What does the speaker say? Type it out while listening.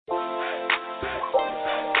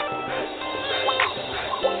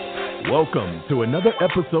Welcome to another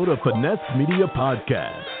episode of Finesse Media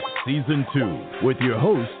Podcast, Season 2, with your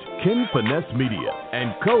host, Ken Finesse Media,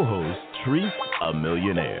 and co-host,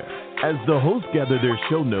 Triceamillionaire. As the hosts gather their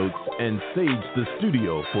show notes and sage the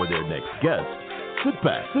studio for their next guest, sit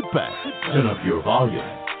back, turn up your volume,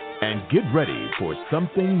 and get ready for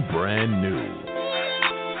something brand new.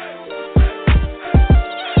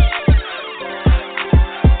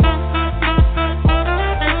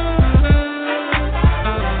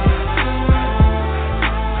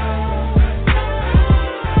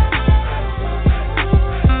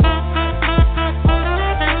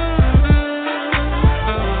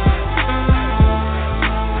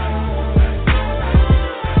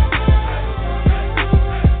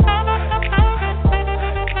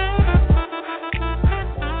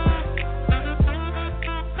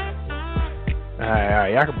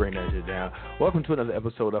 I can bring that shit down. Welcome to another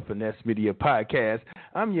episode of Finesse Media Podcast.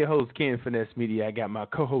 I'm your host, Ken Finesse Media. I got my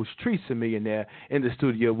co-host, Triceamillionaire, in the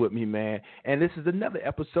studio with me, man. And this is another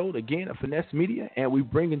episode, again, of Finesse Media, and we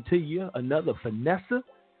bringing to you another finesser.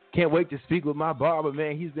 Can't wait to speak with my barber,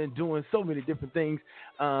 man. He's been doing so many different things,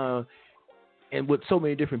 and with so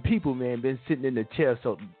many different people, man, been sitting in the chair.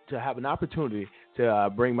 So to have an opportunity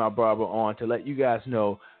to bring my barber on to let you guys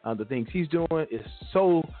know the things he's doing is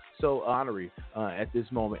so honorary at this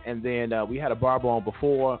moment. And then we had a barber on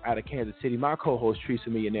before out of Kansas City, my co-host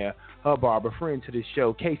Triceamillionaire, her barber, friend to the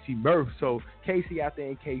show, Casey Murph. So Casey out there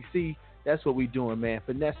in KC, that's what we doing, man,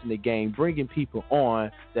 finessing the game, bringing people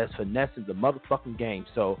on that's finessing the motherfucking game.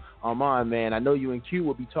 So Armand, man, I know you and Q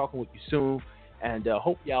will be talking with you soon, and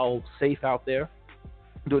hope y'all safe out there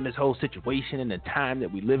during this whole situation and the time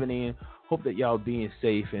that we living in. Hope that y'all being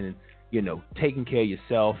safe and, you know, taking care of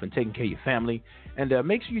yourself and taking care of your family. And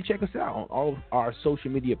make sure you check us out on all of our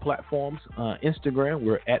social media platforms. Instagram,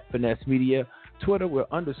 we're at Finesse Media. Twitter, we're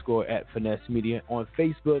 _ at Finesse Media. On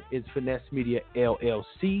Facebook, it's Finesse Media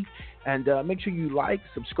LLC. And make sure you like,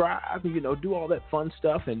 subscribe, and, you know, do all that fun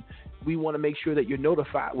stuff. And we want to make sure that you're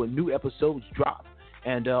notified when new episodes drop.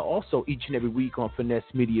 And also, each and every week on Finesse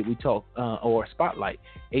Media, we talk or spotlight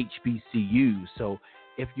HBCU. So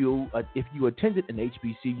if you attended an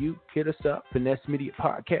HBCU, hit us up,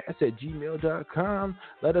 FinesseMediaPodcast@gmail.com.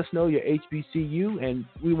 Let us know your HBCU, and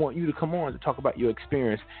we want you to come on to talk about your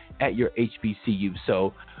experience at your HBCU.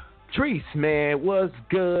 So, Treese, man, what's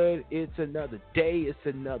good? It's another day. It's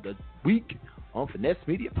another week on Finesse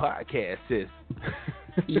Media Podcast, sis.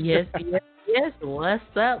 Yes. What's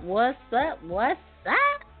up?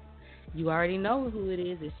 You already know who it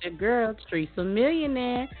is. It's your girl,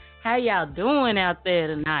 Triceamillionaire. How y'all doing out there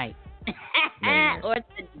tonight? Or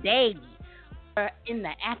today? Or in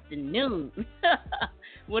the afternoon?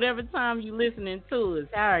 Whatever time you listening to us,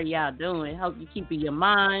 how are y'all doing? Hope you keeping your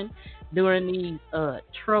mind during these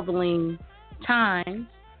troubling times.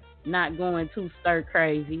 Not going too stir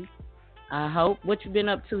crazy. I hope. What you been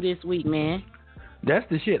up to this week, man? That's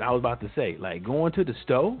the shit I was about to say. Like, going to the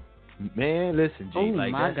store, man, listen, G. Oh,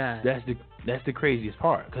 like, my God. That's the craziest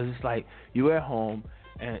part. Because it's like, you at home.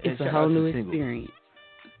 And it's a whole new experience.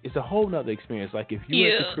 It's a whole nother experience. Like, if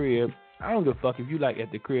you're at the crib, I don't give a fuck if you like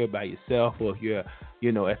at the crib by yourself, or if you're,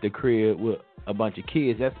 you know, at the crib with a bunch of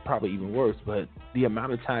kids. That's probably even worse. But the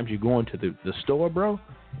amount of times you're going to the store, bro,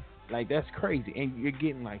 like, that's crazy. And you're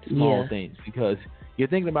getting, like, small things, because you're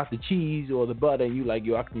thinking about the cheese or the butter, and you like,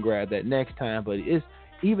 yo, I can grab that next time. But it's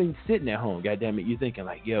even sitting at home, goddammit, you're thinking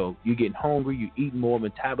like, yo, you're getting hungry, you're eating more,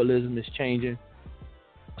 metabolism is changing.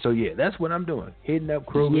 So, yeah, that's what I'm doing, hitting up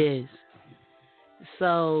Kroger. Yes.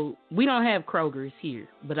 So, we don't have Kroger's here,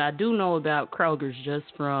 but I do know about Kroger's just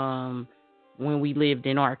from when we lived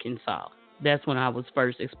in Arkansas. That's when I was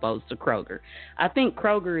first exposed to Kroger. I think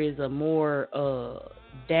Kroger is a more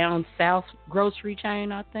down south grocery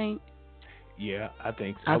chain, I think. Yeah, I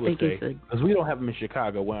think so. I would say. Because we don't have them in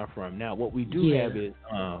Chicago, where I'm from. Now, what we do have is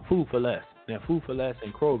Food for Less. Now, Food for Less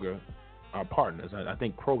and Kroger are partners. I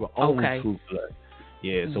think Kroger owns Food for Less.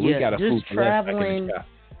 Yeah, so we got a Food for Less back in the sky.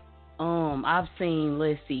 I've seen,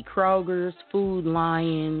 Kroger's, Food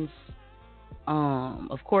Lions.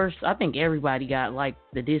 Of course, I think everybody got, like,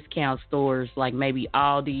 the discount stores, like maybe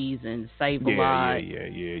Aldi's and Save-A-Lot.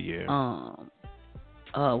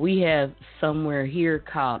 Yeah. We have somewhere here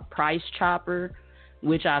called Price Chopper,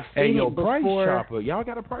 which I've seen it before. Price Chopper. Y'all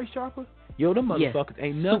got a Price Chopper? Yo, them motherfuckers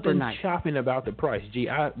ain't nothing shopping about the price. Gee,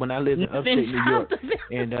 when I lived in upstate New York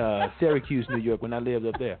and Syracuse, New York, when I lived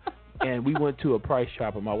up there, and we went to a Price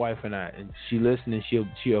Chopper, my wife and I, and she listened and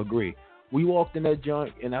she'll agree. We walked in that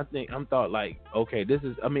joint, and I thought like, okay,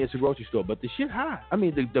 it's a grocery store, but the shit high. I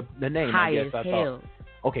mean, the name, high I guess as hell.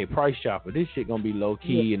 okay, Price Chopper, this shit gonna be low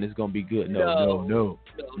key and it's gonna be good. No.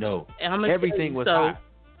 Everything was hot.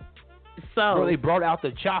 So bro, they brought out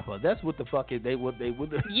the chopper. That's what the fuck is they would.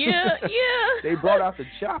 Yeah. They brought out the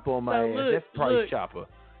chopper on my ass. That's Price Chopper.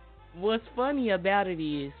 What's funny about it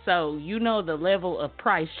is, so you know the level of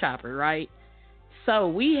Price Chopper, right? So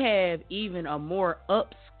we have even a more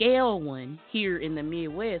upscale one here in the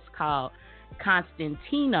Midwest called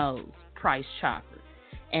Constantino's Price Chopper.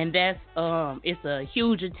 And that's it's a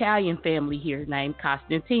huge Italian family here named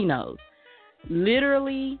Constantino's.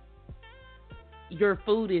 Literally, your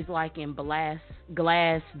food is like in glass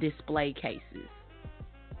display cases.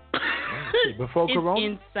 Before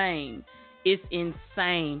Corona? It's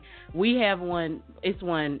insane. We have one. It's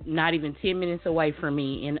one not even 10 minutes away from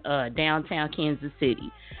me in downtown Kansas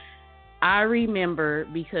City. I remember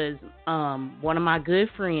because one of my good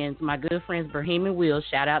friends, Bohemian Wheel,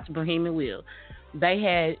 shout out to Bohemian Wheel.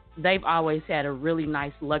 They've always had a really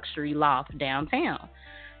nice luxury loft downtown.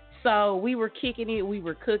 So we were kicking it. We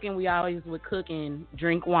were cooking. We always would cook and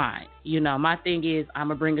drink wine. You know, my thing is I'm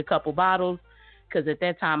going to bring a couple bottles because at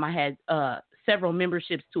that time I had several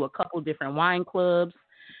memberships to a couple different wine clubs.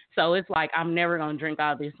 So it's like I'm never going to drink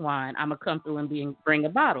all this wine. I'm going to come through and bring a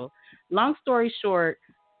bottle. Long story short,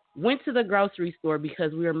 went to the grocery store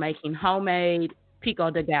because we were making homemade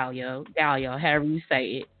pico de gallo, however you say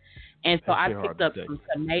it. And so I picked up some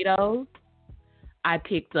tomatoes. I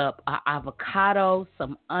picked up avocado,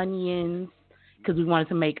 some onions, because we wanted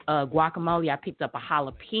to make guacamole. I picked up a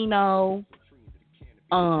jalapeno,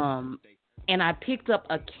 and I picked up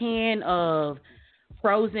a can of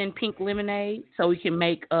frozen pink lemonade so we can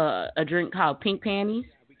make a drink called Pink Panties.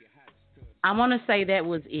 I want to say that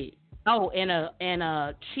was it. Oh, and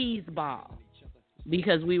a cheese ball,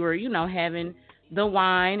 because we were, having the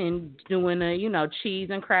wine and doing a, cheese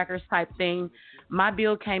and crackers type thing. My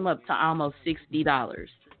bill came up to almost $60.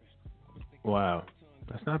 Wow.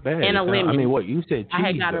 That's not bad. And a lemon. I mean, what, you said cheese, I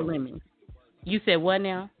had got though. a lemon. You said what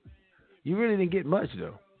now? You really didn't get much,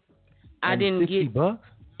 though. I didn't get $60?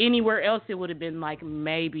 Anywhere else, it would have been like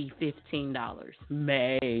maybe $15.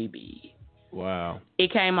 Maybe. Wow.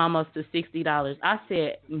 It came almost to $60. I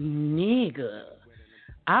said, nigga,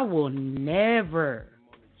 I will never,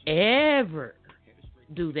 ever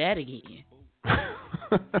do that again.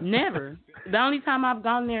 Never. The only time I've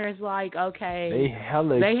gone there is like, okay,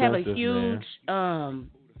 they have a huge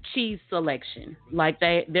cheese selection. Like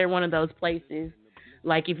they're one of those places.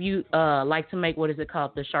 Like if you like to make, what is it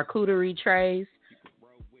called, the charcuterie trays,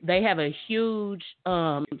 they have a huge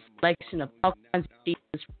selection of all kinds of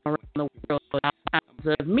cheeses from around the world, all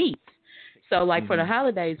kinds of meats. So like for the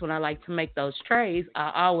holidays, when I like to make those trays,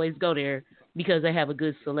 I always go there because they have a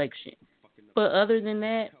good selection. But other than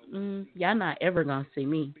that, y'all not ever gonna see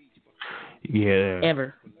me. Yeah.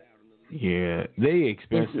 Ever. Yeah, they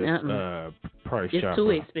expensive. Price It's Chopper. too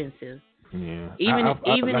expensive. Yeah. Even if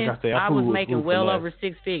I was making well less. over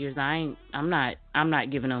six figures, I'm not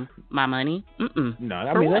giving them my money. No,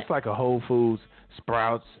 I mean that's like a Whole Foods,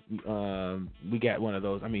 Sprouts. We got one of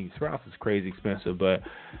those. I mean, Sprouts is crazy expensive, but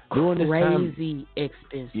during this time, crazy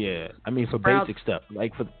expensive. Yeah, I mean for Sprouts, basic stuff,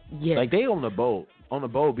 like they on the boat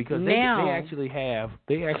because they actually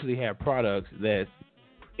have products that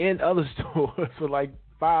in other stores for like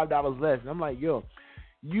 $5 less. And I'm like, yo,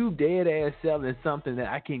 you dead ass selling something that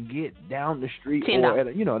I can get down the street $10. or at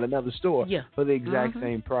another store for the exact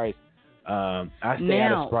same price. I stay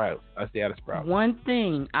out of Sprouts. One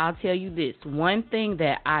thing, I'll tell you this. One thing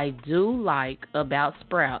that I do like about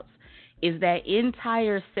Sprouts is that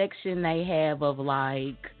entire section they have of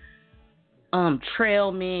like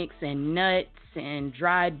trail mix and nuts and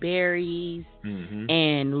dried berries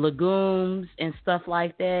and legumes and stuff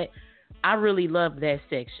like that. I really love that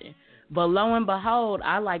section. But lo and behold,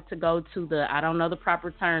 I like to go to I don't know the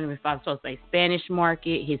proper term, if I'm supposed to say Spanish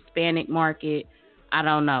market, Hispanic market, I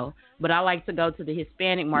don't know. But I like to go to the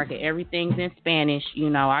Hispanic market. Everything's in Spanish.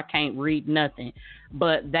 I can't read nothing.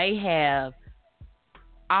 But they have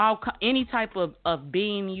any type of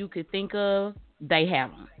bean you could think of, they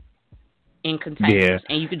have them in containers.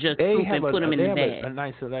 And you could just scoop and put them in the bag. They have a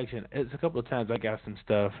nice selection. It's a couple of times I got some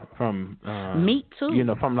stuff from me too.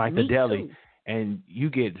 From like the deli. Too. And you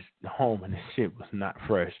get home and the shit was not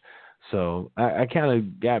fresh. So I kind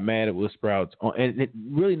of got mad at with Sprouts, and it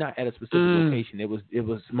really not at a specific location. It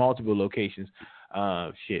was multiple locations.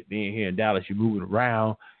 Being here in Dallas, you're moving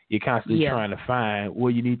around. You're constantly trying to find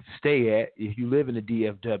where you need to stay at. If you live in the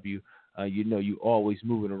DFW, you're always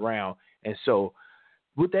moving around. And so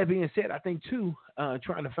with that being said, I think, too,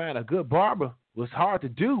 trying to find a good barber was hard to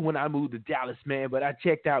do when I moved to Dallas, man. But I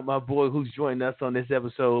checked out my boy who's joining us on this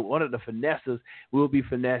episode. One of the finessers will be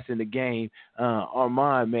finessing the game,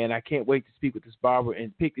 Armand, man. I can't wait to speak with this barber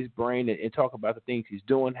and pick his brain and talk about the things he's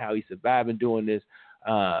doing, how he's surviving doing this,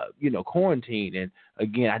 quarantine. And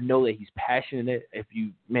again, I know that he's passionate. I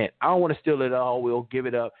don't want to steal it all. We'll give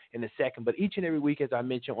it up in a second. But each and every week, as I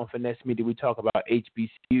mentioned on Finesse Media, we talk about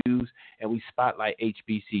HBCUs and we spotlight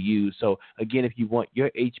HBCUs. So again, if you want your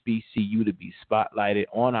HBCU to be spotlighted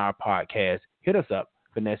on our podcast, hit us up,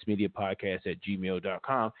 FinesseMedia Podcast at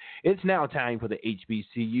gmail.com. It's now time for the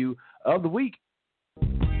HBCU of the week.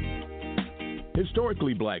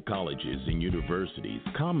 Historically black colleges and universities,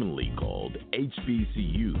 commonly called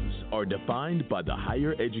HBCUs, are defined by the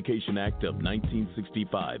Higher Education Act of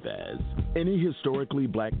 1965 as any historically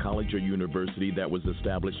black college or university that was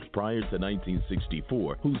established prior to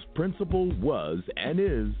 1964, whose principle was and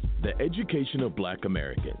is the education of black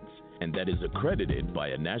Americans, and that is accredited by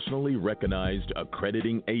a nationally recognized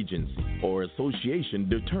accrediting agency or association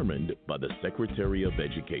determined by the Secretary of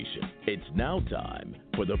Education. It's now time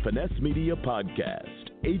for the Finesse Media Podcast,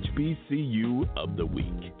 HBCU of the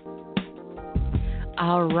Week.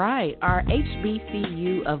 All right, our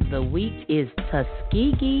HBCU of the week is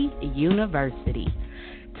Tuskegee University.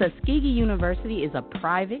 Tuskegee University is a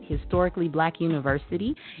private, historically black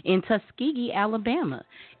university in Tuskegee, Alabama.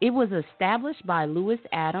 It was established by Lewis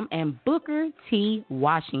Adam and Booker T.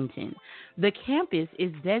 Washington. The campus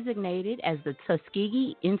is designated as the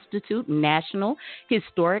Tuskegee Institute National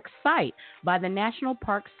Historic Site by the National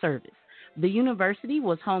Park Service. The university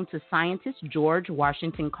was home to scientist George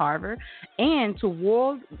Washington Carver and to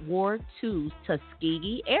World War II's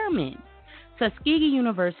Tuskegee Airmen. Tuskegee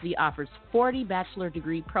University offers 40 bachelor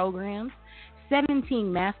degree programs,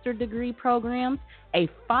 17 master degree programs, a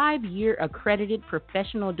 5-year accredited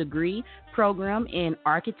professional degree program in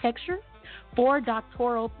architecture, 4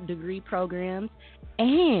 doctoral degree programs,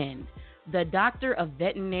 and the Doctor of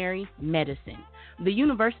Veterinary Medicine. The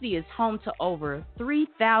university is home to over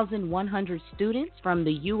 3,100 students from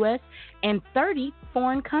the U.S. and 30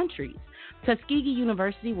 foreign countries. Tuskegee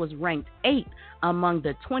University was ranked 8th among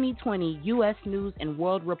the 2020 U.S. News and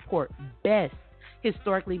World Report Best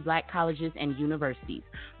Historically Black Colleges and Universities.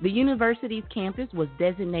 The university's campus was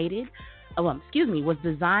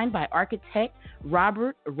designed by architect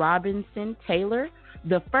Robert Robinson Taylor,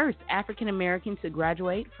 the first African American to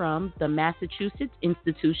graduate from the Massachusetts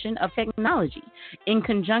Institute of Technology, in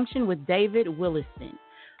conjunction with David Williston,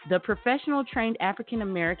 the professional trained African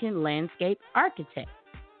American landscape architect.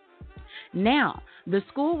 Now, the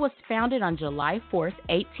school was founded on July 4th,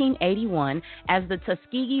 1881, as the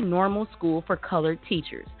Tuskegee Normal School for Colored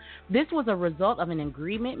Teachers. This was a result of an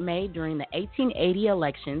agreement made during the 1880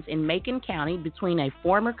 elections in Macon County between a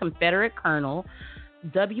former Confederate colonel,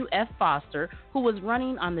 W.F. Foster, who was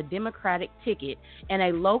running on the Democratic ticket, and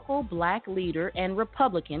a local black leader and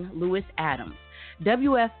Republican, Lewis Adams.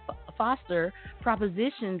 W.F. Foster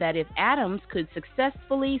propositioned that if Adams could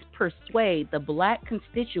successfully persuade the black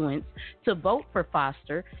constituents to vote for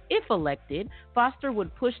Foster, if elected, Foster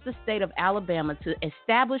would push the state of Alabama to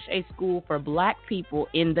establish a school for black people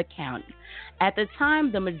in the county. At the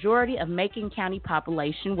time, the majority of Macon County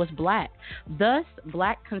population was black. Thus,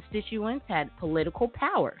 black constituents had political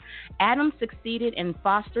power. Adams succeeded and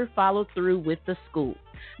Foster followed through with the school.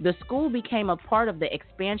 The school became a part of the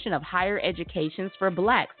expansion of higher educations for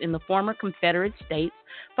blacks in the former Confederate States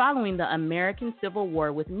following the American Civil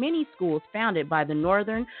War, with many schools founded by the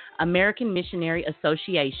Northern American Missionary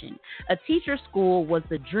Association. A teacher school was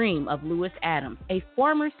the dream of Lewis Adams, a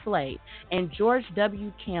former slave, and George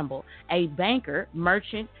W. Campbell, a banker,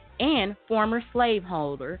 merchant, and former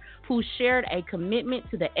slaveholder who shared a commitment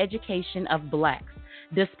to the education of blacks.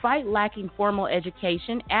 Despite lacking formal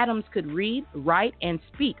education, Adams could read, write, and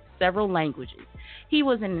speak several languages. He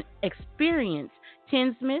was an experienced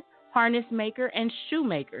tinsmith, harness maker, and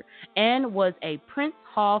shoemaker, and was a Prince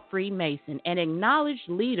Hall Freemason, an acknowledged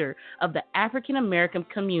leader of the African American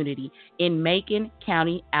community in Macon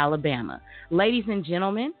County, Alabama. Ladies and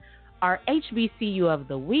gentlemen, our HBCU of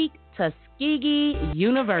the week, Tuskegee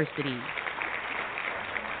University.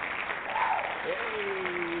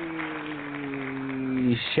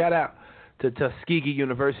 Shout out to Tuskegee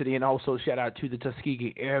University, and also shout out to the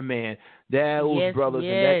Tuskegee Airmen. Those brothers in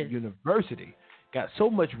that university got so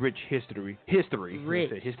much rich history,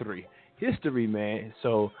 man.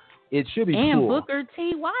 So it should be and cool. And Booker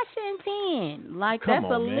T. Washington, that's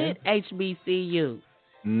a lit HBCU.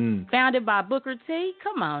 Founded by Booker T.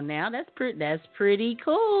 Come on now, that's pretty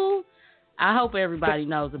cool. I hope everybody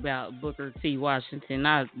knows about Booker T. Washington.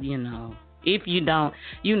 If you don't,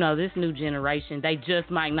 this new generation, they just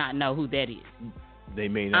might not know who that is. They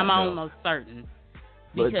may not I'm know. almost certain.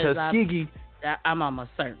 But Tuskegee... I'm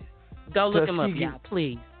almost certain. Go look him up, y'all,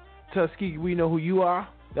 please. Tuskegee, we know who you are.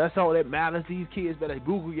 That's all that matters. These kids better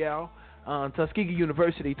Google y'all. Tuskegee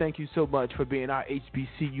University, thank you so much for being our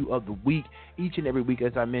HBCU of the week. Each and every week,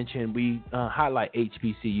 as I mentioned, we highlight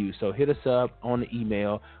HBCU. So hit us up on the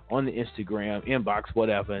email, on the Instagram, inbox,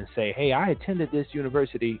 whatever, and say, hey, I attended this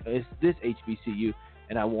university, it's this HBCU,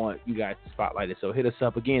 and I want you guys to spotlight it. So hit us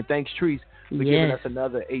up again. Thanks, Treese, for giving us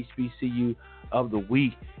another HBCU of the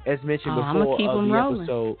week. As mentioned before of the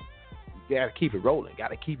episode, gotta keep it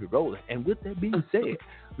rolling. And with that being said,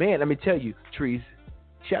 man, let me tell you, Treese,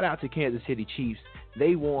 shout out to Kansas City Chiefs.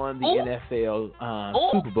 They won the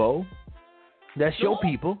NFL Super Bowl. That's your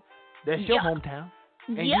people. That's your hometown.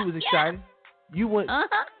 And you was excited. You went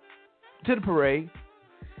to the parade.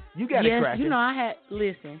 You got it cracking.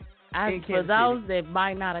 For those that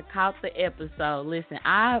might not have caught the episode, listen,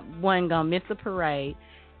 I wasn't going to miss the parade.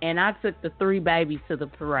 And I took the 3 babies to the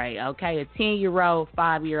parade, okay? A 10-year-old,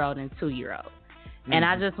 5-year-old, and 2-year-old. Mm-hmm. And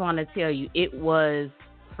I just want to tell you, it was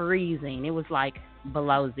freezing. It was like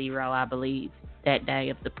below 0, I believe, that day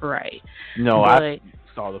of the parade. No, I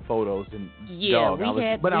saw the photos. And we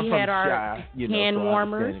had our hand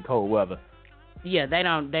warmers. In cold weather. Yeah, they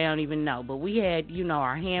don't even know. But we had,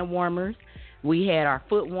 our hand warmers. We had our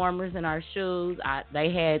foot warmers in our shoes.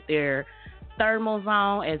 They had their thermals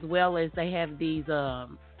on, as well as they have these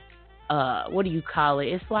what do you call it?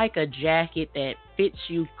 It's like a jacket that fits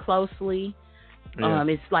you closely. Yeah.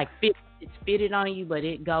 It's fitted on you, but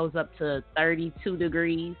it goes up to 32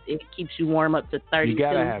 degrees. It keeps you warm up to 32. You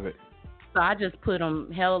gotta have it. So I just put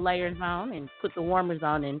them hella layers on and put the warmers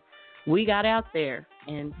on, and we got out there.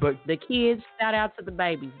 And the kids, shout out to the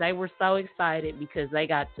babies. They were so excited because they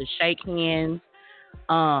got to shake hands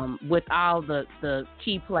with all the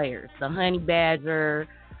key players, the Honey Badger,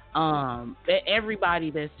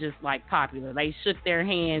 everybody that's just like popular. They shook their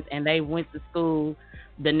hands and they went to school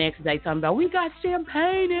the next day talking about, we got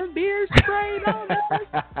champagne and beer sprayed on us.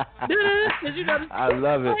 I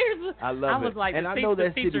love it. I was like, and I know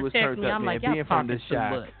that city was turned up, man. Being from the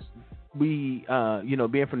shop, being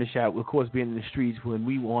from the shop, of course, being in the streets when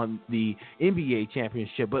we won the NBA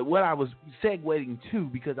championship. But what I was segueing to,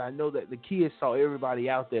 because I know that the kids saw everybody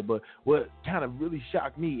out there, but what kind of really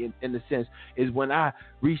shocked me in the sense is when I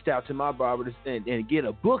reached out to my barber and get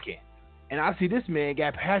a booking. And I see this man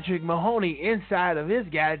got Patrick Mahoney inside of his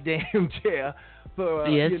goddamn chair for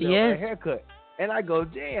a haircut. And I go,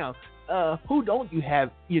 damn, who don't you have,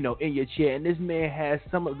 in your chair? And this man has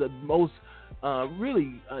some of the most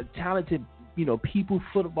really talented, people,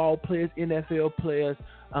 football players, NFL players,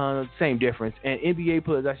 same difference, and NBA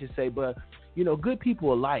players, I should say. But, good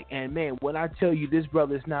people alike. And, man, when I tell you this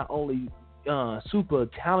brother is not only super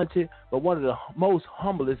talented, but one of the most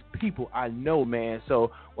humblest people I know, man.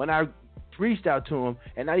 So when I reached out to him,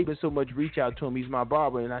 and not even so much reach out to him, he's my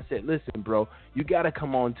barber, and I said, listen, bro, you got to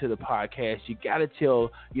come on to the podcast. You got to tell,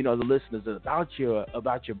 the listeners about your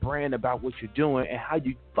brand, about what you're doing, and how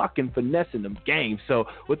you fucking finessing them games. So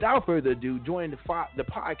without further ado, join the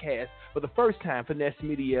podcast for the first time, Finesse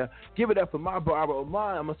Media. Give it up for my barber,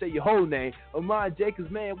 Oman. I'm going to say your whole name. Oman Jacobs,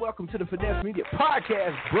 man, welcome to the Finesse Media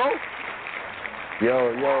Podcast, bro.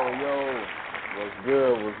 Yo.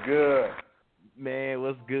 What's good? Man,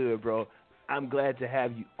 what's good, bro? I'm glad to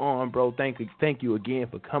have you on, bro. Thank you again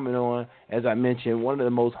for coming on. As I mentioned, one of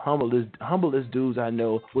the most humblest dudes I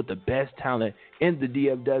know, with the best talent in the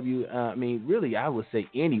DFW. Really, I would say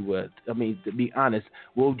anywhere. To be honest,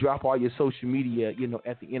 we'll drop all your social media,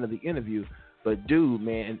 at the end of the interview. But dude,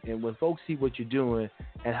 man, and when folks see what you're doing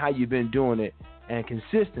and how you've been doing it, and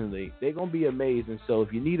consistently, they're gonna be amazed. And so,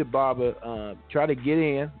 if you need a barber, try to get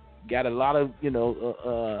in. Got a lot of, got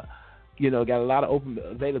a lot of open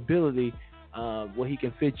availability where he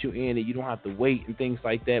can fit you in and you don't have to wait and things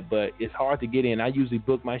like that, but it's hard to get in. I usually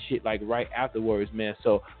book my shit like right afterwards, man.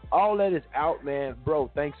 So all that is out, man.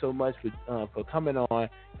 Bro, thanks so much for coming on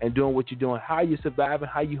and doing what you're doing. How you surviving?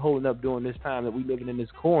 How you holding up during this time that we living in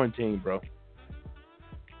this quarantine, bro?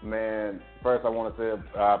 Man, first I want to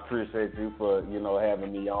say I appreciate you for,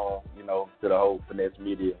 having me on, to the whole Finesse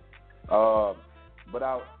Media. But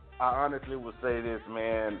I honestly would say this,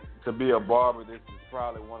 man, to be a barber, this is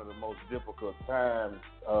probably one of the most difficult times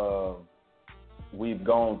we've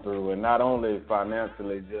gone through. And not only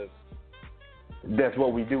financially, just that's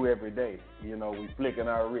what we do every day. We flicking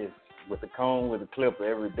our wrists with the comb, with the clipper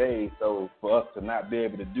every day. So for us to not be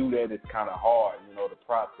able to do that, it's kind of hard, to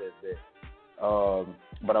process that.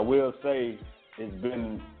 But I will say it's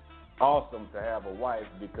been awesome to have a wife,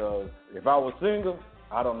 because if I was single,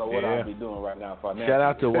 I don't know what I'd be doing right now financially. Shout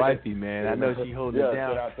out to wifey, man. I know she holding it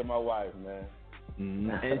down. Shout out to my wife, man.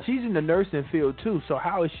 And she's in the nursing field too. So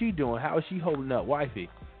how is she doing? How is she holding up, wifey?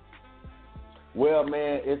 Well,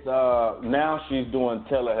 man, it's now she's doing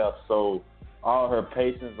telehealth, so all her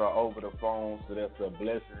patients are over the phone, so that's a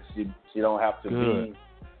blessing. She don't have to be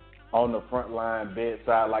on the front line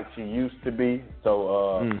bedside like she used to be.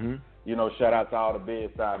 So you know, shout out to all the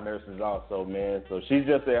bedside nurses also, man. So she's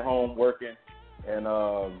just at home working, and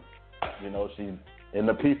you know, she's in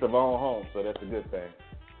the peace of her own home, so that's a good thing.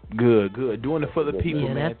 Good. Doing it for the people,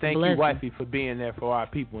 yeah, man. Thank you, wifey, for being there for our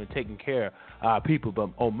people and taking care of our people. But,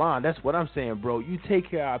 Mond, that's what I'm saying, bro. You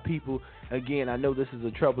take care of our people. Again, I know this is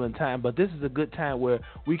a troubling time, but this is a good time where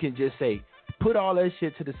we can just say, put all that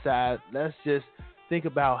shit to the side. Let's just think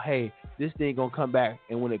about, hey, this thing going to come back.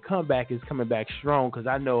 And when it come back, it's coming back strong because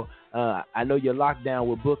I know you're locked down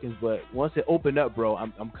with bookings, but once it open up, bro,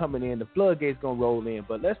 I'm coming in. The floodgates going to roll in.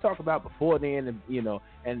 But let's talk about before then and, you know,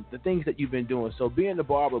 and the things that you've been doing. So being a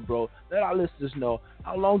barber, bro, let our listeners know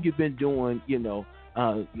how long you've been doing,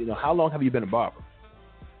 how long have you been a barber?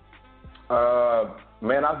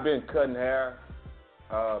 Man, I've been cutting hair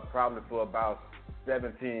probably for about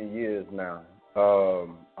 17 years now.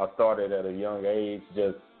 I started at a young age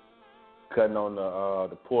just cutting on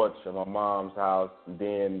the porch of my mom's house, and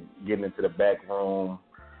then getting into the back room,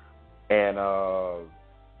 and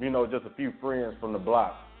just a few friends from the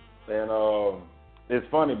block. And it's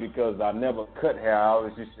funny because I never cut hair. I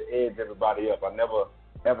always used to edge everybody up. I never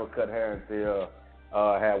ever cut hair until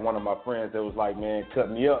I had one of my friends that was like, "Man, cut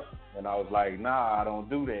me up," and I was like, "Nah, I don't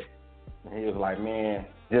do that." And he was like, "Man,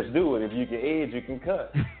 just do it. If you can edge, you can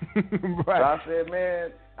cut." Right. So I said,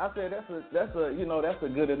 "Man." That's a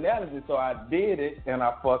good analogy. So I did it and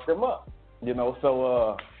I fucked him up,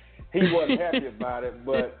 So he wasn't happy about it.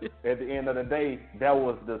 But at the end of the day, that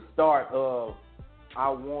was the start of I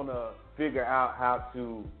want to figure out how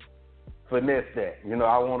to finesse that.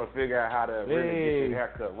 I want to figure out how to really get the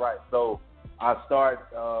haircut right. So I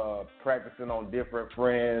start practicing on different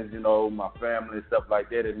friends, my family and stuff like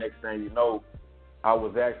that. And next thing you know,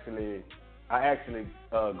 I actually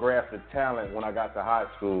grasped the talent when I got to high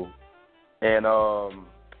school. And,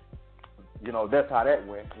 that's how that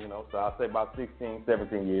went, So I'll say about 16,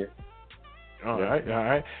 17 years. All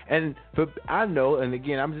right. And I know, and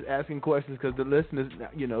again, I'm just asking questions because the listeners,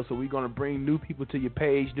 so we're going to bring new people to your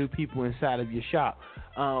page, new people inside of your shop.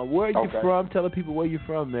 Where are you from? Tell the people where you're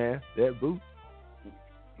from, man. That boot.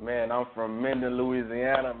 Man, I'm from Minden,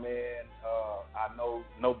 Louisiana, man. I know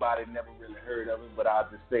nobody never really heard of it, but I'll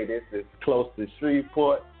just say this: it's close to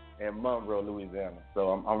Shreveport and Monroe, Louisiana. So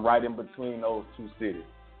I'm right in between those two cities.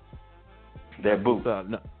 That boot.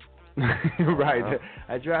 No. Right.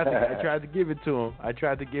 I tried to give it to him. So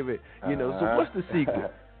what's the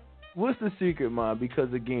secret? What's the secret, Mom?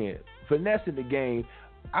 Because again, finessing the game.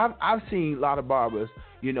 I've seen a lot of barbers,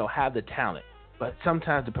 have the talent, but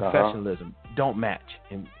sometimes the professionalism don't match.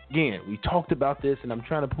 And again, we talked about this, and I'm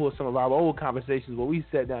trying to pull some of our old conversations where we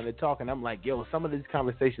sat down and talked, and I'm like, some of these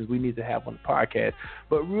conversations we need to have on the podcast.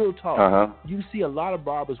 But real talk, you see a lot of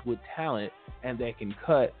barbers with talent, and they can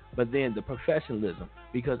cut, but then the professionalism.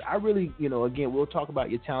 Because I really, again, we'll talk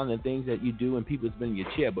about your talent and things that you do and people that's been in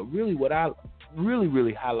your chair, but really what I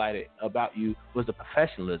really highlighted about you was the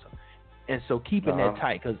professionalism. And so keeping that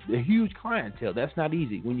tight, because the huge clientele, that's not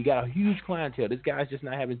easy. When you got a huge clientele, this guy's just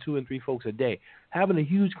not having 2 and 3 folks a day. Having a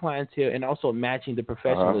huge clientele and also matching the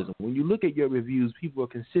professionalism. When you look at your reviews, people are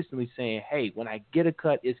consistently saying, hey, when I get a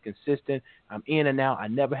cut, it's consistent. I'm in and out. I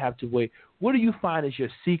never have to wait. What do you find is your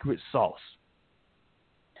secret sauce?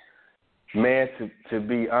 Man, to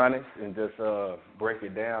be honest and just break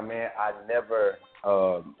it down, man, I never,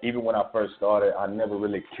 even when I first started, I never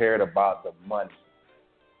really cared about the money.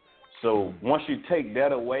 So once you take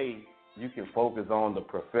that away, you can focus on the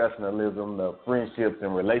professionalism, the friendships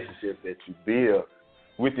and relationships that you build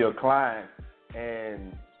with your clients.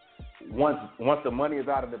 And once the money is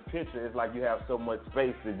out of the picture, it's like you have so much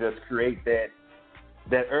space to just create that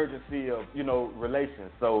urgency of, relations.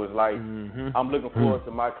 So it's like I'm looking forward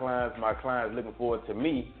to my clients looking forward to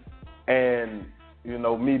me, and,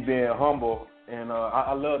 me being humble, and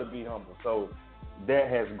I love to be humble. So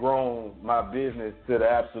that has grown my business to the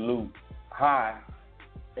absolute high,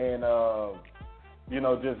 and,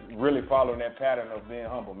 just really following that pattern of being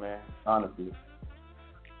humble, man, honestly.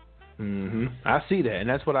 I see that, and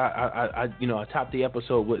that's what I topped the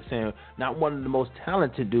episode with saying not one of the most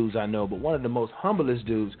talented dudes I know, but one of the most humblest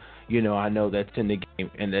dudes, I know that's in the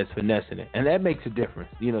game and that's finessing it, and that makes a difference.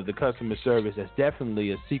 The customer service, that's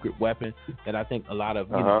definitely a secret weapon that I think a lot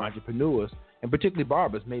of entrepreneurs and particularly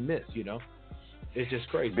barbers may miss. It's just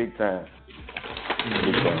crazy. Big time.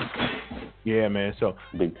 Big time. Yeah, man. So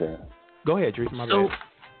big time. Go ahead, Teresa. My bad.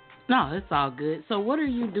 No, it's all good. So what are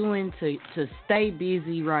you doing to stay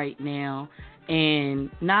busy right now? And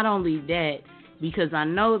not only that, because I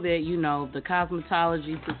know that, the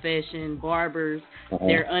cosmetology profession, barbers,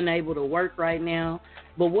 they're unable to work right now.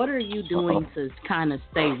 But what are you doing to kind of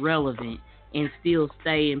stay relevant and still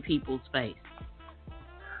stay in people's face?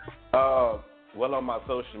 Well, on my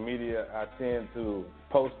social media, I tend to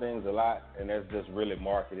post things a lot, and that's just really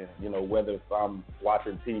marketing. Whether if I'm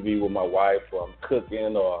watching TV with my wife or I'm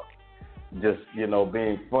cooking or just,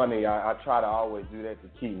 being funny, I try to always do that to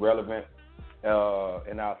keep relevant.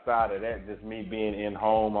 And outside of that, just me being in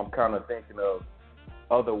home, I'm kind of thinking of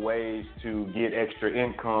other ways to get extra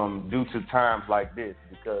income due to times like this,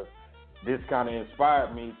 because this kind of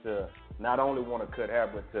inspired me to not only want to cut hair,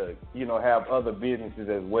 but to, have other businesses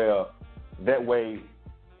as well. That way,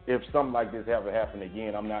 if something like this ever happen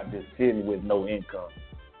again, I'm not just sitting with no income.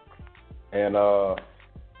 And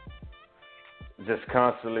just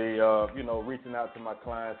constantly, reaching out to my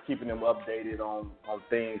clients, keeping them updated on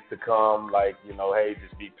things to come, like, hey,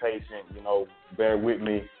 just be patient, bear with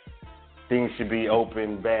me. Things should be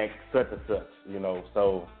open back, such and such,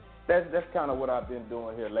 So that's kind of what I've been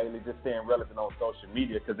doing here lately, just staying relevant on social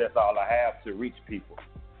media, because that's all I have to reach people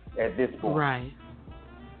at this point. Right.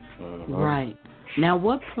 Right. Now,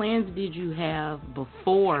 what plans did you have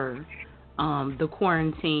before the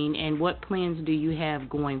quarantine, and what plans do you have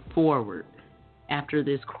going forward after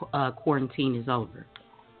this quarantine is over?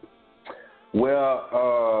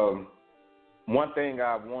 Well, one thing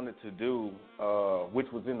I wanted to do,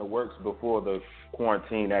 which was in the works before the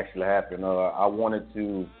quarantine actually happened, I wanted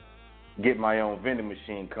to get my own vending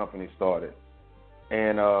machine company started.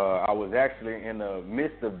 And I was actually in the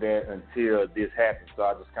midst of that until this happened, so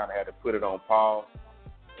I just kind of had to put it on pause.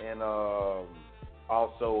 And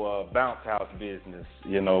also a bounce house business,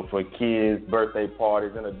 for kids, birthday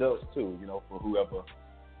parties, and adults too, for whoever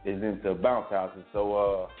is into bounce houses.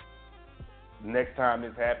 So next time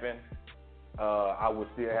this happened, I would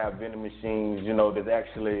still have vending machines, that's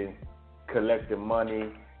actually collecting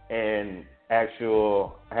money and have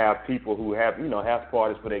people who have, house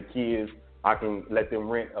parties for their kids. I can let them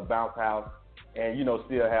rent a bounce house and,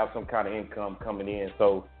 still have some kind of income coming in.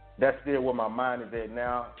 So that's still where my mind is at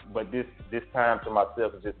now. But this time to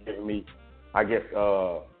myself is just giving me, I guess,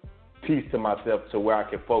 peace to myself to where I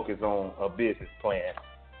can focus on a business plan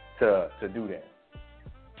to do that.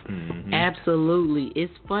 Mm-hmm. Absolutely.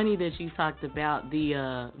 It's funny that you talked about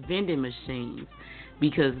the vending machines,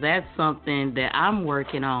 because that's something that I'm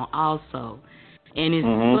working on also. And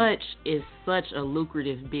it's such a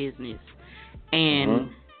lucrative business. And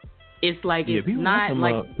it's like, it's not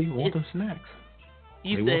like people want them snacks.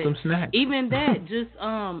 You want them snacks. Even that, just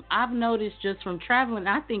I've noticed just from traveling.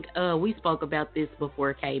 I think we spoke about this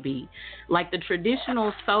before, KB. Like the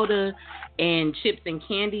traditional soda and chips and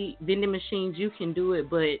candy vending machines, you can do it,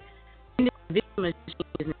 but vending machine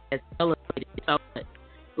isn't as elevated. So,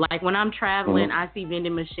 like when I'm traveling, I see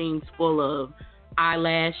vending machines full of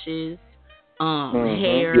eyelashes,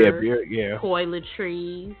 hair,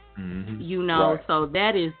 toiletries, Right. So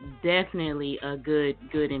that is definitely a good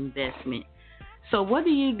investment. So what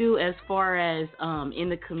do you do as far as in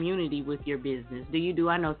the community with your business?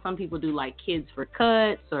 I know some people do like kids for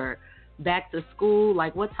cuts or back to school.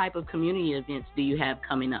 Like what type of community events do you have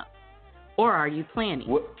coming up? Or are you planning?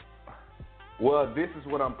 Well, this is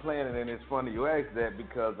what I'm planning, and it's funny you asked that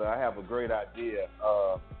because I have a great idea.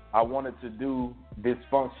 I wanted to do this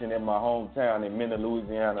function in my hometown in Minden,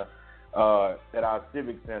 Louisiana, at our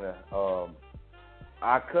Civic Center.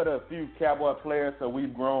 I cut a few Cowboy players, so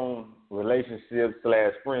we've grown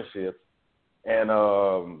relationships/friendships. And,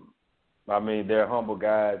 they're humble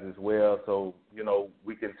guys as well, so,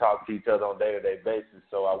 we can talk to each other on a day-to-day basis.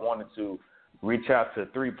 So I wanted to reach out to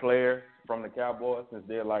 3 players from the Cowboys, since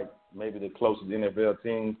they're like maybe the closest NFL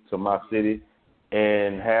team to my city,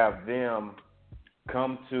 and have them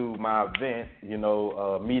come to my event,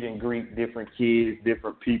 meet and greet different kids,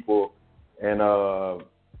 different people, and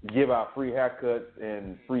give out free haircuts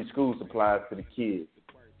and free school supplies to the kids.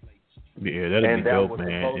 Yeah, that'd be dope,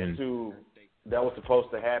 man. That was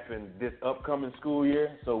supposed to happen this upcoming school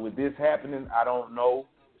year. So with this happening, I don't know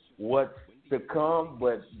what's to come,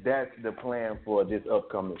 but that's the plan for this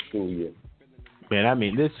upcoming school year.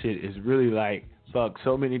 Man, this shit is really like fuck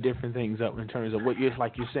so many different things up in terms of what you're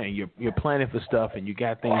like you're saying. You're planning for stuff and you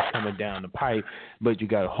got things coming down the pipe, but you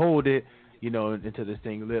got to hold it, until this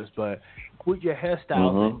thing lives. But with your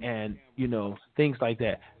hairstyling and things like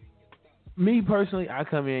that. Me personally, I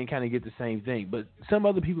come in and kind of get the same thing, but some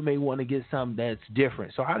other people may want to get something that's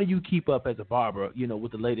different. So how do you keep up as a barber,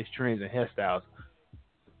 with the latest trends and hairstyles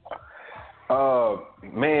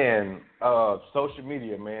Social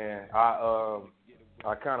media, man.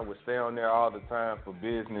 I kind of would stay on there all the time for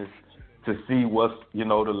business to see what's, the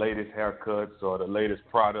latest haircuts or the latest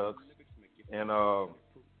products, and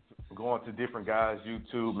going to different guys'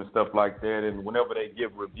 YouTube and stuff like that. And whenever they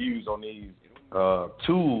give reviews on these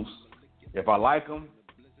tools, if I like them,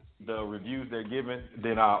 the reviews they're giving,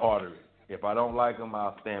 then I'll order it. If I don't like them,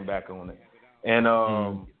 I'll stand back on it. And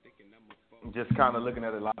just kind of looking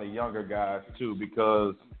at a lot of younger guys too,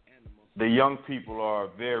 because the young people are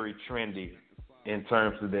very trendy in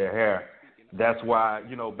terms of their hair. That's why,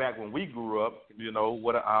 back when we grew up,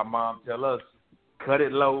 what our mom tell us, cut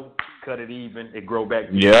it low, cut it even, it grow back.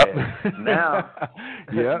 Yep. Now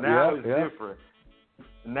it's different.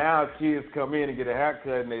 Now kids come in and get a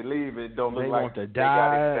haircut and they leave, it don't look like they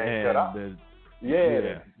got and cut off. The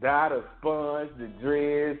dye, the sponge, the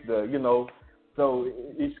dreads, so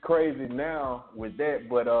it's crazy now with that.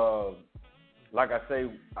 But like I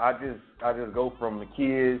say, I just go from the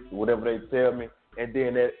kids, whatever they tell me, and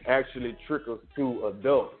then that actually trickles to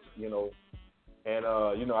adults, and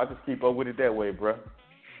I just keep up with it that way, bro.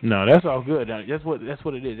 No, that's all good. That's what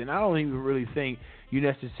it is, and I don't even really think you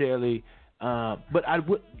necessarily. But I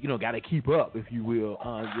would, got to keep up, if you will,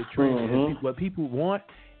 the trend. Mm-hmm. What people want,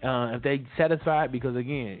 if they satisfied, because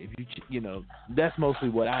again, if that's mostly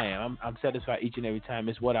what I am. I'm satisfied each and every time.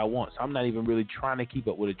 It's what I want. So I'm not even really trying to keep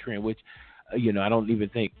up with a trend, which, I don't even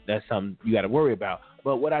think that's something you got to worry about.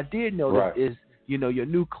 But what I did notice is, your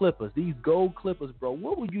new clippers, these gold clippers, bro.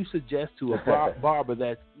 What would you suggest to a barber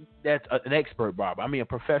that's an expert barber? I mean, a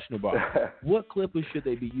professional barber. What clippers should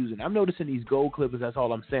they be using? I'm noticing these gold clippers. That's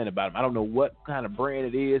all I'm saying about them. I don't know what kind of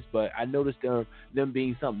brand it is, but I noticed them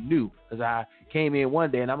being something new. Because I came in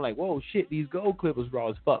one day and I'm like, whoa, shit, these gold clippers raw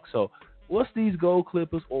as fuck. So what's these gold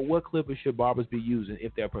clippers, or what clippers should barbers be using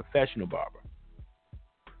if they're a professional barber?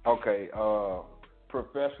 Okay,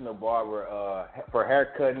 professional barber, for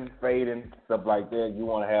hair cutting, fading, stuff like that, you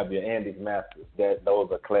want to have your Andes Masters. Those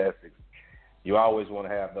are classics. You always want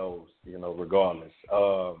to have those, regardless.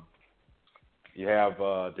 You have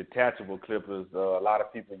detachable clippers. A lot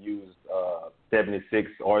of people use 76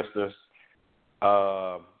 Oysters,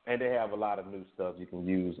 and they have a lot of new stuff you can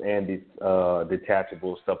use, Andes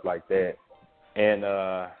detachable, stuff like that. And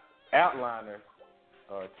outliners,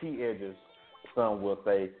 T-edges, some will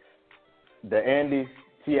say. The Andes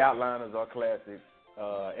T-outliners are classic.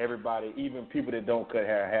 Everybody, even people that don't cut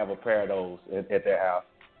hair, have a pair of those at their house.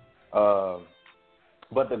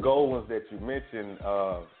 But the gold ones that you mentioned,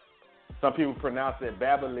 some people pronounce it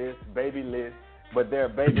babyless, but they're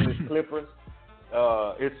babyless clippers.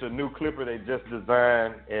 It's a new clipper they just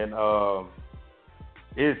designed, and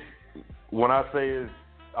it's, when I say it's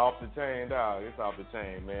off the chain, dog, it's off the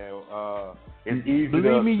chain, man. It's easy.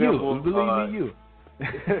 Believe me, you.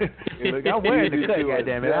 Look, I'm wearing the cut,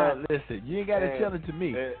 goddammit. Listen, you ain't got to tell it to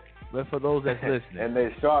me. But for those that's listening, and they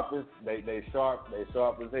sharp as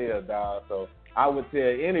hell, dog. So I would tell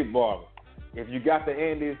any barber, if you got the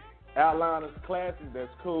Andes outliners classic, that's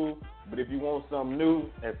cool. But if you want something new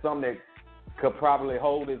and something that could probably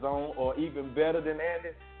hold its own, or even better than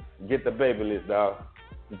Andes, get the Babyless, dog.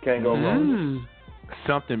 You can't go wrong.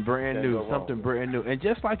 Something brand new. And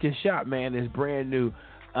just like your shop, man, is brand new.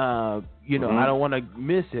 I don't want to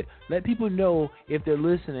miss it. Let people know if they're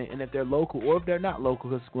listening and if they're local or if they're not local,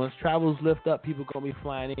 because once travels lift up, people going to be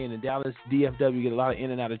flying in, and Dallas, DFW, get a lot of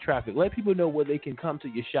in and out of traffic. Let people know where they can come to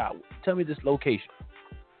your shop. Tell me this location.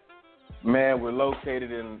 Man, we're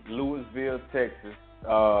located in Louisville, Texas.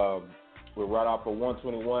 We're right off of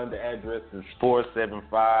 121. The address is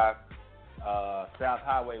 475 South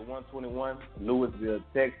Highway 121, Louisville,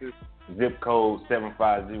 Texas, zip code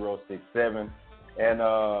 75067. And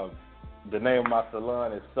the name of my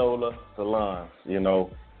salon is Solar Salons.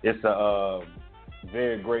 It's a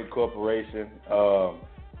very great corporation.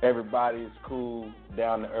 Everybody's cool,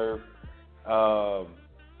 down to earth,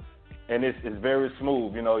 and it's very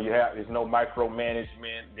smooth. There's no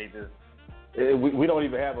micromanagement. We don't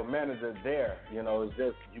even have a manager there. It's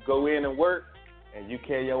just you go in and work, and you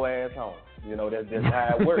carry your ass home. That's just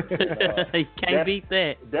how it works. You can't beat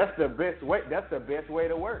that. That's the best way. That's the best way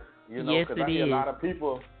to work. Yes, because I hear a lot of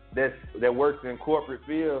people that works in corporate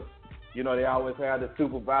fields, they always have the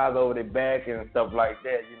supervisor over their back and stuff like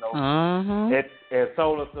that, At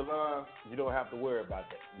Solar Salon, you don't have to worry about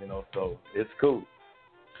that, so it's cool.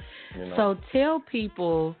 So tell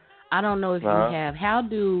people, I don't know if you have, how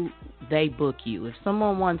do they book you? If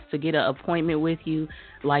someone wants to get an appointment with you,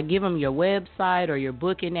 like give them your website or your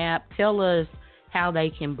booking app, tell us how they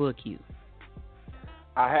can book you.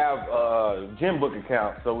 I have a Gym Book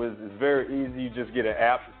account, so it's very easy. You just get an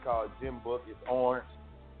app. It's called Gym Book. It's orange.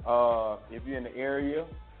 If you're in the area,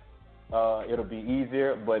 it'll be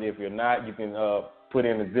easier. But if you're not, you can put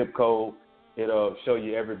in the zip code. It'll show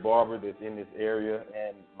you every barber that's in this area.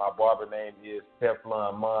 And my barber name is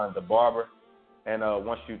Teflon Mond, the barber. And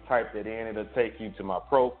once you type that in, it'll take you to my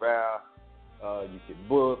profile. You can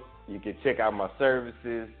book. You can check out my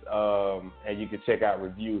services. And you can check out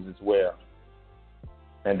reviews as well.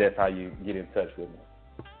 And that's how you get in touch with me.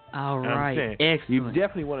 All right. Excellent. You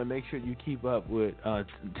definitely want to make sure you keep up with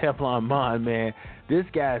Teflon Mond, man. This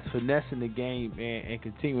guy's finessing the game, man, and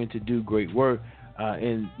continuing to do great work.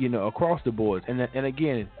 And across the board, and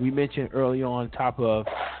again, we mentioned early on top of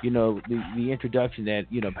the introduction that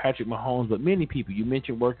Patrick Mahomes, but many people. You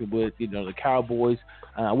mentioned working with the Cowboys.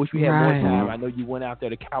 I wish we had more time. I know you went out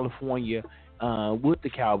there to California with the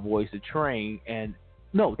Cowboys to train. And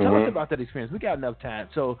tell us about that experience. We got enough time.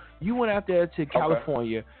 So you went out there to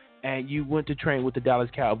California. And you went to train with the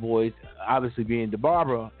Dallas Cowboys, obviously being the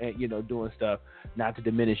barber and, doing stuff, not to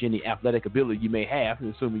diminish any athletic ability you may have,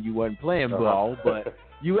 assuming you weren't playing ball, but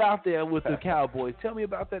you out there with the Cowboys. Tell me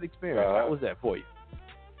about that experience. How was that for you?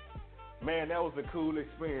 Man, that was a cool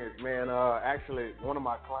experience, man. Actually, one of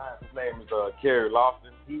my clients, his name is Kerry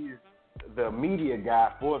Lawson. He's the media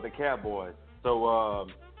guy for the Cowboys. So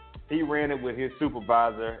he ran it with his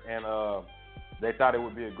supervisor, and they thought it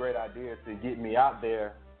would be a great idea to get me out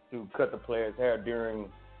there to cut the players' hair during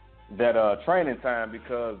that training time,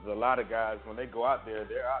 because a lot of guys, when they go out there,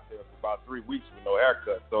 they're out there for about 3 weeks with no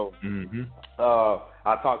haircut. So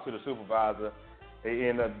I talked to the supervisor. He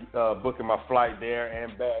ended up booking my flight there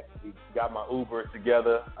and back. We got my Uber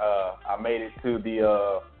together. I made it to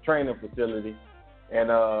the training facility. And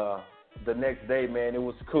the next day, man, it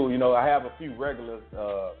was cool. I have a few regulars,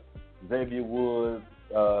 Xavier Woods,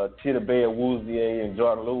 Chita Bay Woozier, and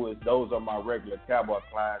Jordan Lewis. Those are my regular Cowboy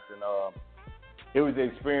clients, and it was the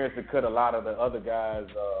experience to cut a lot of the other guys,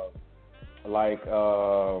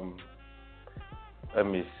 let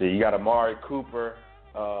me see, you got Amari Cooper,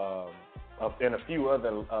 and a few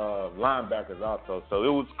other linebackers also. So it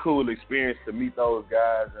was a cool experience to meet those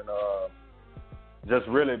guys and just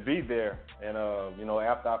really be there. And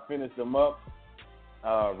after I finished them up,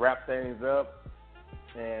 wrap things up,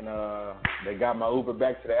 and they got my Uber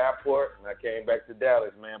back to the airport, and I came back to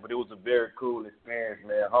Dallas, man. But it was a very cool experience,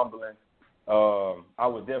 man, humbling. I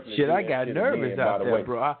was definitely I got nervous out there,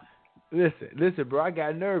 bro. Listen, bro, I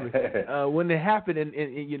got nervous when it happened,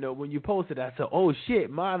 and when you posted, I said, "Oh shit,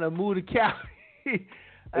 mine moved to Cali."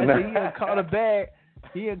 I said, "He done caught a bag.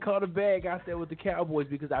 He done caught a bag out there with the Cowboys,"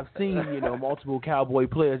 because I've seen multiple Cowboy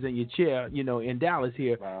players in your chair, in Dallas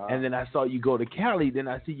here, and then I saw you go to Cali. Then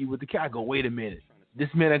I see you with the Cowboys. I go, wait a minute. This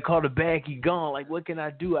man that caught a bag, he gone. Like, what can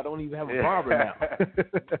I do? I don't even have a barber now.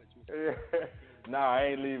 Nah, I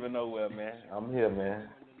ain't leaving nowhere, man. I'm here, man.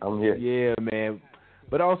 I'm here. Yeah, man.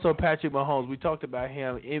 But also Patrick Mahomes, we talked about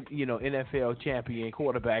him, NFL champion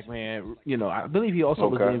quarterback, man. I believe he also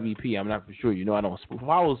was MVP. I'm not for sure. I don't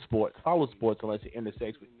follow sports unless it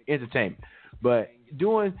intersects with entertainment. But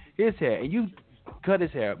doing his hair, and you cut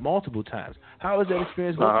his hair multiple times. How was that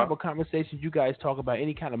experience? What type of conversations you guys talk about?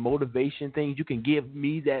 Any kind of motivation things you can give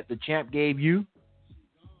me that the champ gave you?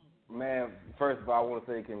 Man, first of all, I want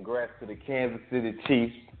to say congrats to the Kansas City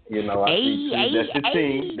Chiefs. That's the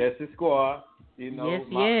team. That's the squad.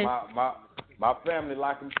 My family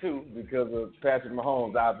like him too because of Patrick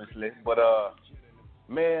Mahomes, obviously. But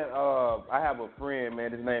man, I have a friend,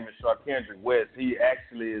 man. His name is Sharkendrick West. He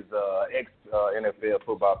actually is ex NFL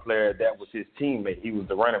football player. That was his teammate. He was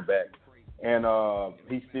the running back, and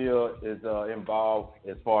he still is involved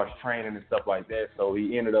as far as training and stuff like that. So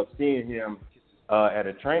he ended up seeing him at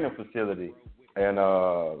a training facility, and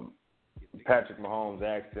Patrick Mahomes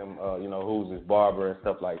asked him, who's his barber and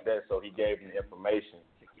stuff like that. So he gave him the information,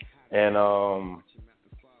 and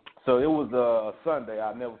so it was a Sunday.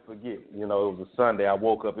 I'll never forget. It was a Sunday. I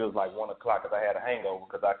woke up. It was like 1 o'clock because I had a hangover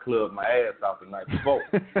because I clubbed my ass out the night before.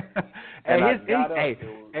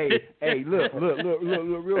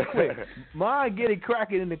 Look, real quick. Mine get it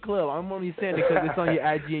cracking in the club. I'm only saying it because it's on your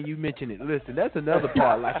IG and you mentioned it. Listen, that's another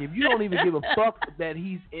part. Like, if you don't even give a fuck that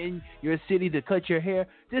he's in your city to cut your hair,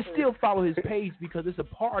 just still follow his page because it's a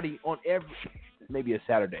party on maybe a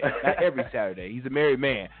Saturday. Not every Saturday. He's a married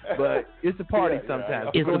man. But it's a party sometimes.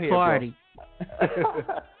 It's a party.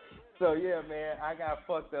 So, yeah, man, I got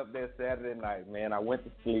fucked up that Saturday night, man. I went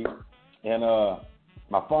to sleep, and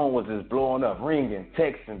my phone was just blowing up, ringing,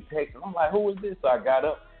 texting. I'm like, who is this? So I got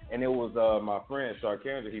up, and it was my friend,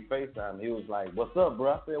 Sharkendrick. He FaceTimed me. He was like, what's up,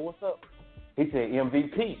 bro? I said, what's up? He said,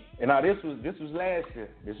 MVP. And now this was last year.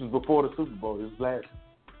 This was before the Super Bowl. This was last year.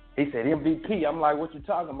 He said, MVP. I'm like, what you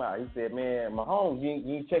talking about? He said, man, Mahomes, you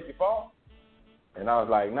ain't check your phone? And I was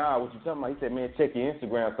like, nah, what you talking about? He said, man, check your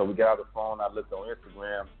Instagram. So we got out the phone. I looked on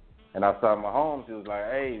Instagram, and I saw Mahomes. He was like,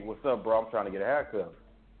 hey, what's up, bro? I'm trying to get a haircut.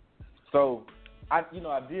 So, I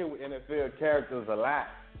deal with NFL characters a lot.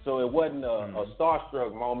 So it wasn't a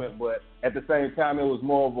starstruck moment, but at the same time, it was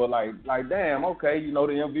more of a like damn, okay, the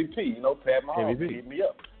MVP, Pat Mahomes, hit me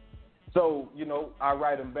up. So, I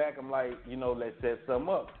write him back. I'm like, let's set something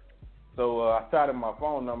up. So I started my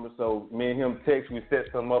phone number. So me and him text. We set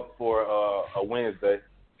something up for a Wednesday.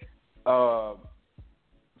 So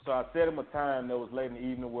I set him a time that was late in the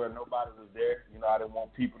evening where nobody was there. I didn't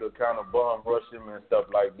want people to kind of bum rush him and stuff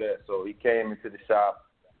like that. So he came into the shop.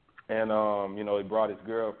 And, he brought his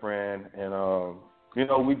girlfriend, and,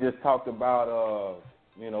 we just talked about, a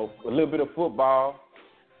little bit of football.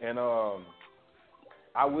 And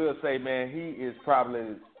I will say, man, he is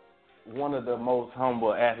probably one of the most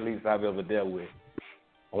humble athletes I've ever dealt with.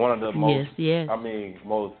 One of the most,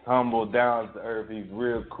 most humble, down-to-earth. He's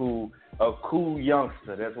real cool, a cool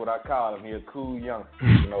youngster. That's what I call him. He's a cool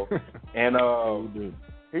youngster, And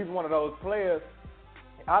he's one of those players.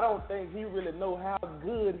 I don't think he really know how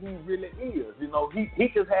good he really is. He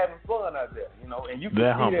just having fun out there, and you can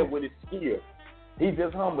see that with his skill. He's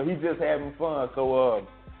just humble. He's just having fun. So,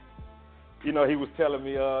 he was telling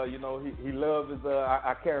me, he loves his,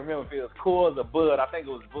 I can't remember if it was Coors or Bud. I think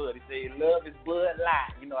it was Bud. He said he loved his Bud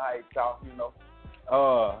Light. You know how he talk,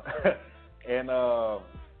 and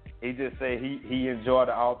he just said he enjoyed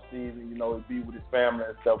the off season. He be with his family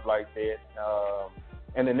and stuff like that.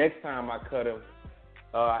 And the next time I cut him,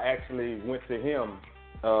 I actually went to him.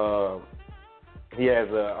 He has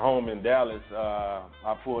a home in Dallas.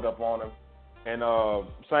 I pulled up on him. And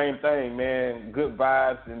same thing, man, good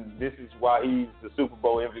vibes. And this is why he's the Super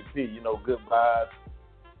Bowl MVP, good vibes.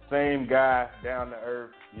 Same guy, down to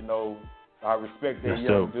earth. I respect that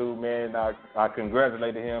young dude, man. I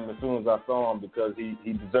congratulated him as soon as I saw him because he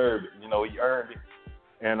deserved it. He earned it.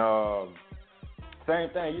 And same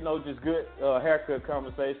thing, just good haircut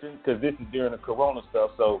conversation because this is during the Corona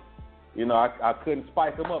stuff. So, I couldn't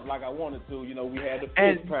spice him up like I wanted to. We had to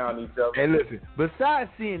fist pound each other. And listen,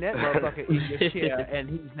 besides seeing that motherfucker in your chair and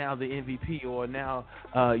he's now the MVP or now,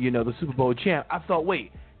 the Super Bowl champ, I thought,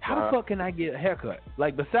 wait, how the fuck can I get a haircut?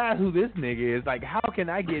 Like, besides who this nigga is, like, how can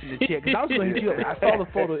I get in the chair? Because I was going to hit you up. I saw the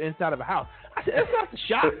photo inside of a house. I said, that's not the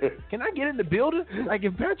shop. Can I get in the building? Like,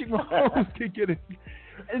 if Patrick Mahomes can get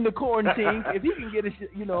in the quarantine, if he can get I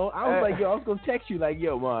was like, I was going to text you, like,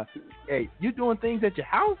 man, hey, you doing things at your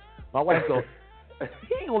house? My wife goes,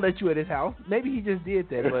 he ain't going to let you at his house. Maybe he just did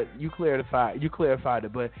that, but you clarified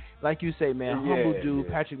it. But like you say, man, humble dude,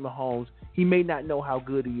 Patrick Mahomes, he may not know how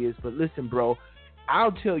good he is, but listen, bro,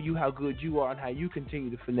 I'll tell you how good you are and how you continue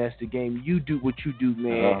to finesse the game. You do what you do,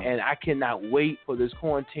 man, and I cannot wait for this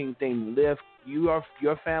quarantine thing to lift. Your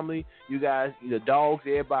family, you guys, the dogs,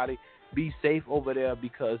 everybody, be safe over there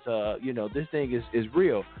because, this thing is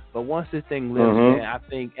real. But once this thing lifts, man, I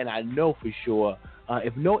think, and I know for sure,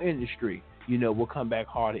 if no industry, will come back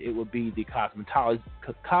harder, it will be the cosmetology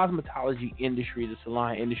industry, the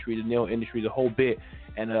salon industry, the nail industry, the whole bit.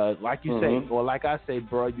 And like you say, or like I say,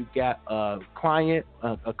 bro, you got a client,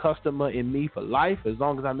 a customer in me for life as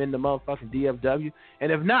long as I'm in the motherfucking DFW.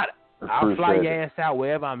 And if not, I'll fly your ass out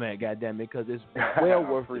wherever I'm at, goddamn it, because it's well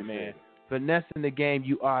worth it, man. Finessing the game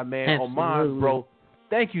you are, man. Mond, bro,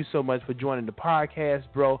 thank you so much for joining the podcast,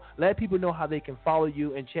 bro. Let people know how they can follow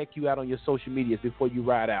you and check you out on your social medias before you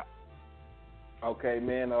ride out. Okay,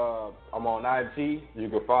 man. I'm on IG. You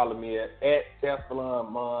can follow me at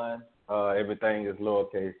Teflon Mond. Everything is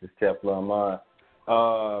lowercase. It's Teflon Mond.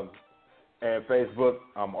 And Facebook,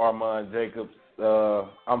 I'm Armand Jacobs.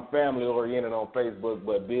 I'm family oriented on Facebook,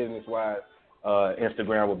 but business wise,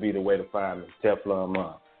 Instagram would be the way to find me. Teflon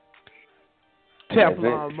Mond.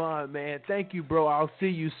 Teflon Mond, man. Thank you, bro. I'll see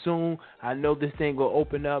you soon. I know this thing will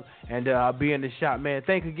open up, and I'll be in the shop, man.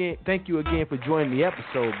 Thank you again for joining the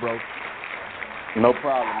episode, bro. No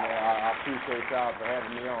problem, man. I appreciate y'all for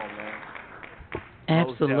having me on, man.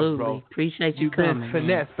 Absolutely. Bro. Appreciate you coming.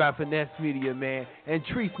 Finessed by FinesseMedia, man. And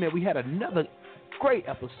Trice, man, we had another great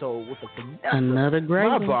episode with the finesse. Another great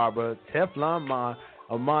my one. barber, Teflon Mond,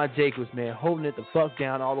 Armand Jacobs, man, holding it the fuck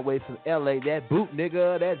down all the way from L.A. That boot,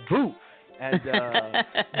 nigga, that boot. And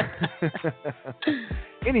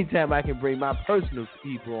anytime I can bring my personal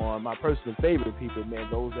people on, my personal favorite people, man,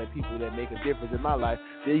 those are people that make a difference in my life.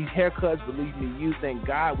 These haircuts, believe me, you thank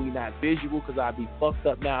God we not visual because I'd be fucked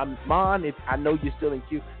up now. Mond, if I know you're still in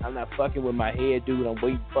queue, I'm not fucking with my head, dude. I'm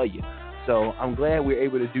waiting for you. So I'm glad we're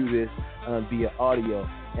able to do this via audio.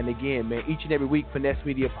 And again, man, each and every week,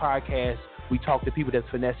 FinesseMedia Podcast, we talk to people that's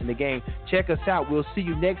finessing the game. Check us out. We'll see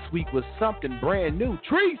you next week with something brand new.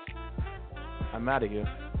 Trees! I'm out of here.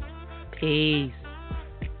 Peace.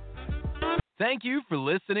 Thank you for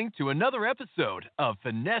listening to another episode of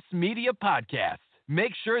FinesseMedia Podcast.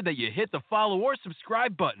 Make sure that you hit the follow or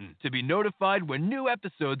subscribe button to be notified when new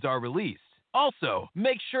episodes are released. Also,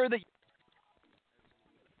 make sure that